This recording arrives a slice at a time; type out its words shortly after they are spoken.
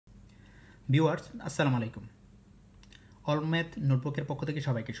Viewers আসসালামু আলাইকুম। All math নোটবুকের পক্ষ থেকে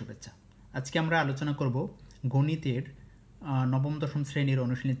সবাইকে শুভেচ্ছা। আজকে আমরা আলোচনা করব গণিতের নবম দশম শ্রেণীর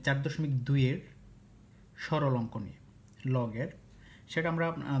অনুশীলনী 4.2 এর সরল অঙ্ক নিয়ে, লগের। সেটা আমরা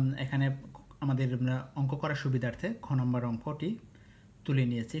এখানে আমাদের অঙ্ক করার সুবিধার্থে খ নম্বর অঙ্কটি তুলে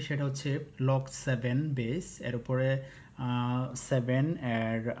নিয়েছি। সেটা হচ্ছে লগ 7 বেস, এর উপরে 7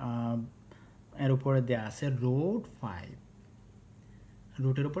 এর উপরে দেওয়া আছে রুট 5,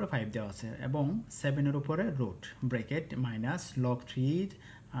 রুটের উপরে 5 দেওয়া আছে এবং 7 এর উপরে রুট ব্র্যাকেট মাইনাস লগ 3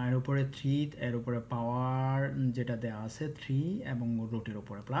 এর উপরে 3 এর উপরে পাওয়ার যেটা দেওয়া আছে 3 এবং রুটের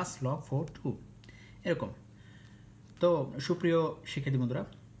উপরে প্লাস লগ 4 2 এরকম। তো সুপ্রিয় শিক্ষার্থী বন্ধুরা,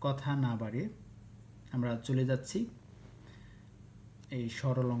 কথা না বাড়িয়ে আমরা চলে যাচ্ছি এই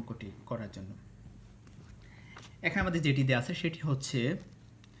সরল অঙ্কটি করার জন্য। এখানে আমাদের যেটি দেওয়া আছে সেটি হচ্ছে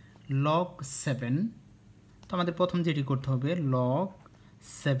লগ 7। তো আমাদের প্রথম যেটি করতে হবে লগ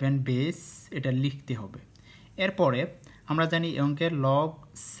 7 বেস, এটা লিখতে হবে। এরপরে আমরা জানি এই অঙ্কের লগ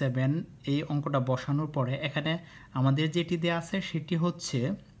 7 এই অঙ্কটা বসানোর পরে এখানে আমাদের যেটি দেওয়া আছে সেটি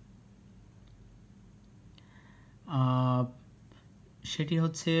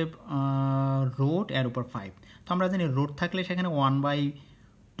হচ্ছে রুট এর উপর 5। তো আমরা জানি রুট থাকলে সেখানে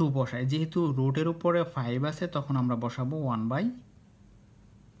 1/2 বসাই, যেহেতু রুটের উপরে 5 আছে তখন আমরা বসাবো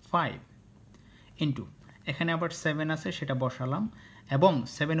 1/5 ইন্টু এখানে আবার 7 আছে সেটা বসালাম এবং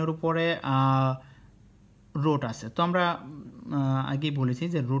 7 এর উপরে রুট আছে। তো আমরা আগেই বলেছি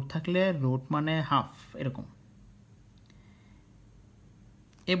যে রুট থাকলে রুট মানে হাফ এরকম।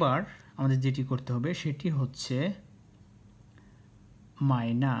 এবার আমাদের যেটি করতে হবে সেটি হচ্ছে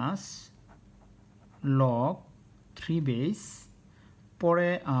মাইনাস লগ 3 বেস, পরে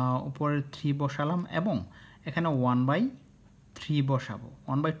উপরে 3 বসালাম এবং এখানে 1/3 বসাবো।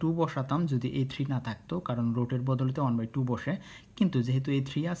 1/2 বসাতাম যদি এই 3 না থাকতো, কারণ রুটের বদলেতে 1/2 বসে, কিন্তু যেহেতু এই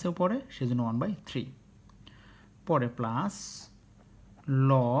 3 আছে উপরে সেজন্য 1/3। পরে প্লাস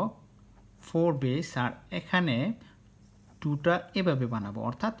লগ 4 বেস, আর এখানে 2টা এভাবে বানাবো,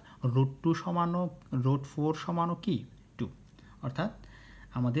 অর্থাৎ রুট 2 সমানো রুট 4 সমানো কি 2, অর্থাৎ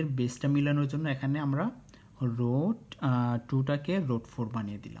আমাদের বেসটা মিলানোর জন্য এখানে আমরা রুট 2টাকে রুট 4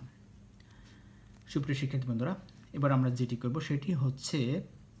 বানিয়ে দিলাম। সুপ্রিয় শিক্ষার্থী বন্ধুরা, এবার আমরা যেটি করব সেটি হচ্ছে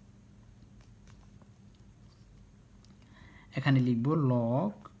এখানে লিখব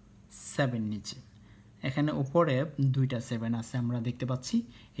লগ 7 নিচে, এখানে উপরে 2টা 7 আছে আমরা দেখতে পাচ্ছি।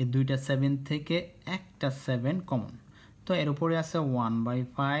 এই 2টা 7 থেকে একটা 7 কমন, তো এর উপরে আছে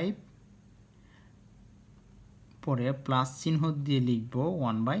 1/5, পরে প্লাস চিহ্ন দিয়ে লিখব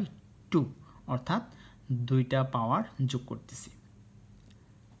 1/2, অর্থাৎ 2টা পাওয়ার যোগ করতেছি,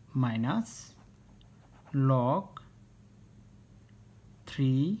 মাইনাস লগ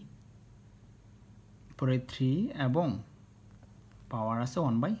 3 পরে 3 এবং পাওয়ার আছে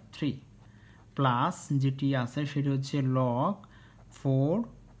 1/3, প্লাস যেটি আছে সেটি হচ্ছে লগ 4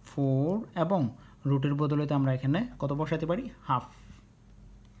 এবং রুটের বদলেতে আমরা এখানে কত বসাতে পারি, হাফ।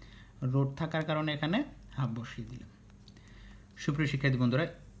 রুট থাকার কারণে এখানে হাফ বসিয়ে দিলাম। সুপ্রিয় শিক্ষার্থী বন্ধুরা,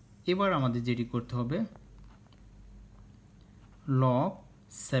 এবার আমাদের যেটি করতে হবে লগ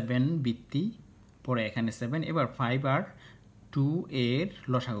 7 বৃত্তি, পরে এখানে 7, এবার 5 আর 2 এর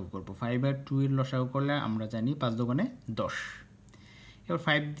লসাগু করব। 5 আর 2 এর লসাগু করলে আমরা জানি 5 দুগুণে 10। এবার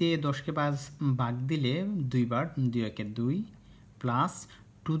 5 দিয়ে 10কে ভাগ দিলে 2 বার, 2 একে 2, প্লাস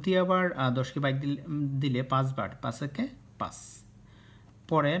 2 দিয়ে আবার 10কে ভাগ দিলে 5 বার, 5 একে 5,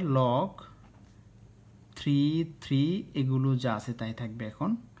 পরে লগ 3 এগুলো যা আছে তাই থাকবে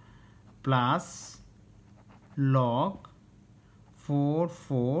এখন, প্লাস লগ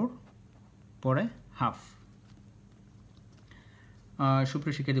 4 পরে হাফ।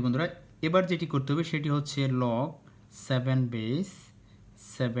 সুপ্রিয় শিক্ষার্থী বন্ধুরা, এবার যেটি করতে হবে সেটি হচ্ছে লগ 7 বেস,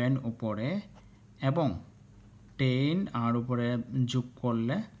 7 উপরে এবং 10 আর উপরে যোগ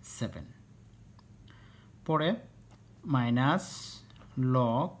করলে 7, পরে মাইনাস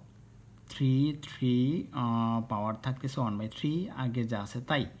লগ 3 পাওয়ার থাকতেছে 1/3, আগে যা আছে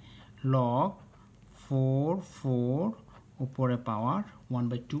তাই, লগ 4 উপরে পাওয়ার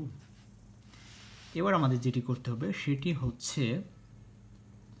 1/2। এবার আমাদের যেটি করতে হবে সেটি হচ্ছে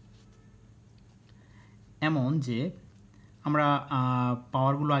এমন যে আমরা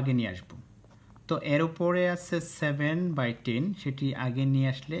পাওয়ারগুলো আগে নিয়ে আসব। তো এর উপরে আছে 7/10, সেটি আগে নিয়ে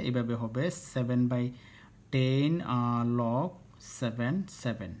আসলে এভাবে হবে 7/10 লগ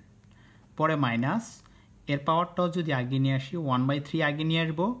 7, পরে মাইনাস এর পাওয়ারটাও যদি আগে নিয়ে আসি 1/3 আগে নিয়ে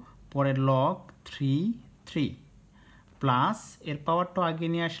আসবো, পরে লগ 3 প্লাস এর পাওয়ারটাও আগে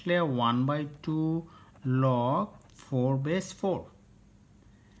নিয়ে আসলে 1/2 লগ 4 বেস 4।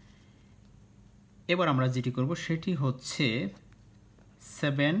 এবার আমরা যেটি করব সেটি হচ্ছে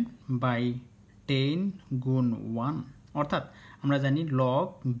 7/10 গুণ 1, অর্থাৎ আমরা জানি লগ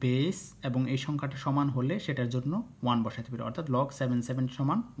বেস এবং এই সংখ্যাটা সমান হলে সেটার জন্য 1 বসাতে পারি, অর্থাৎ log 77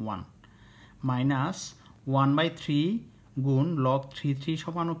 সমান 1, মাইনাস 1/3 গুণ log 33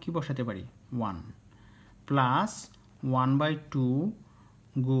 সমানও কি বসাতে পারি 1, প্লাস 1/2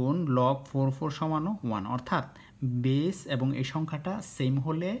 গুণ log 44 সমানও 1, অর্থাৎ বেস এবং এই সংখ্যাটা সেম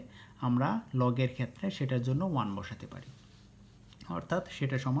হলে আমরা লগের ক্ষেত্রে সেটার জন্য 1 বসাতে পারি, অর্থাৎ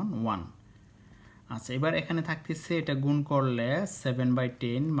সেটা সমান 1। আচ্ছা, এবার এখানে থাকতেছে এটা গুণ করলে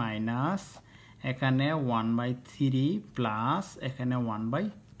 7/10 মাইনাস এখানে 1/3 প্লাস এখানে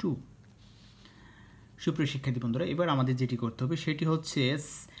 1/2। সুপ্রিয় শিক্ষার্থী বন্ধুরা, এবার আমাদের যেটি করতে হবে সেটি হচ্ছে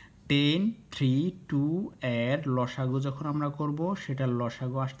 10, 3, 2 এর লসাগু যখন আমরা করব সেটার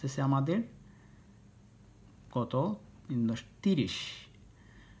লসাগু আসতেছে আমাদের কত 30।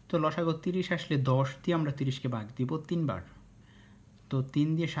 তো লসাগু 30 আসলে 10 দিয়ে আমরা 30কে ভাগ দিব 3 বার, তো 3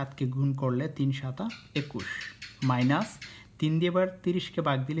 দিয়ে 7কে গুণ করলে 3 7 21, মাইনাস 3 দিয়ে এবার 30কে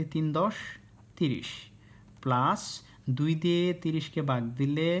ভাগ দিলে 3 10 30, প্লাস 2 দিয়ে 30কে ভাগ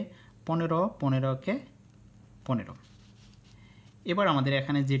দিলে 15, 15কে 15। এবার আমাদের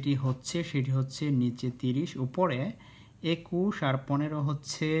এখানে যেটি হচ্ছে সেটি হচ্ছে নিচে 30, উপরে 21 আর 15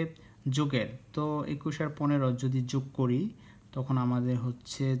 হচ্ছে যোগের, তো 21 আর 15 যদি যোগ করি তখন আমাদের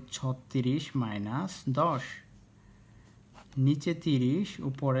হচ্ছে 36 মাইনাস 10, নিচে 30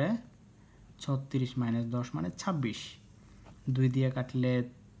 উপরে 36 মাইনাস 10 মানে 26, 2 দিয়ে কাটলে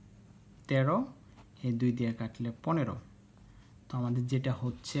 13, এই 2 দিয়ে কাটলে 15। তো আমাদের যেটা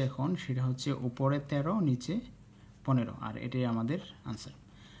হচ্ছে এখন সেটা হচ্ছে উপরে 13 নিচে 15, আর এটাই আমাদের আনসার।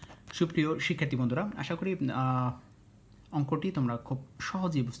 সুপ্রিয় শিক্ষার্থী বন্ধুরা, আশা করি অঙ্কটি তোমরা খুব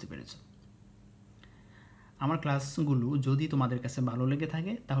সহজেই বুঝতে পেরেছো। আমার ক্লাসগুলো যদি তোমাদের কাছে ভালো লেগে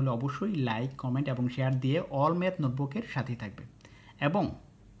থাকে তাহলে অবশ্যই লাইক, কমেন্ট এবং শেয়ার দিয়ে অল ম্যাথ নোটবুকের সাথেই থাকবে এবং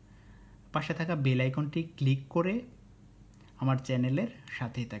পাশে থাকা বেল আইকনটি ক্লিক করে আমার চ্যানেলের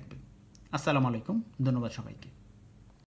সাথেই থাকবে। আসসালামু আলাইকুম, ধন্যবাদ সবাইকে।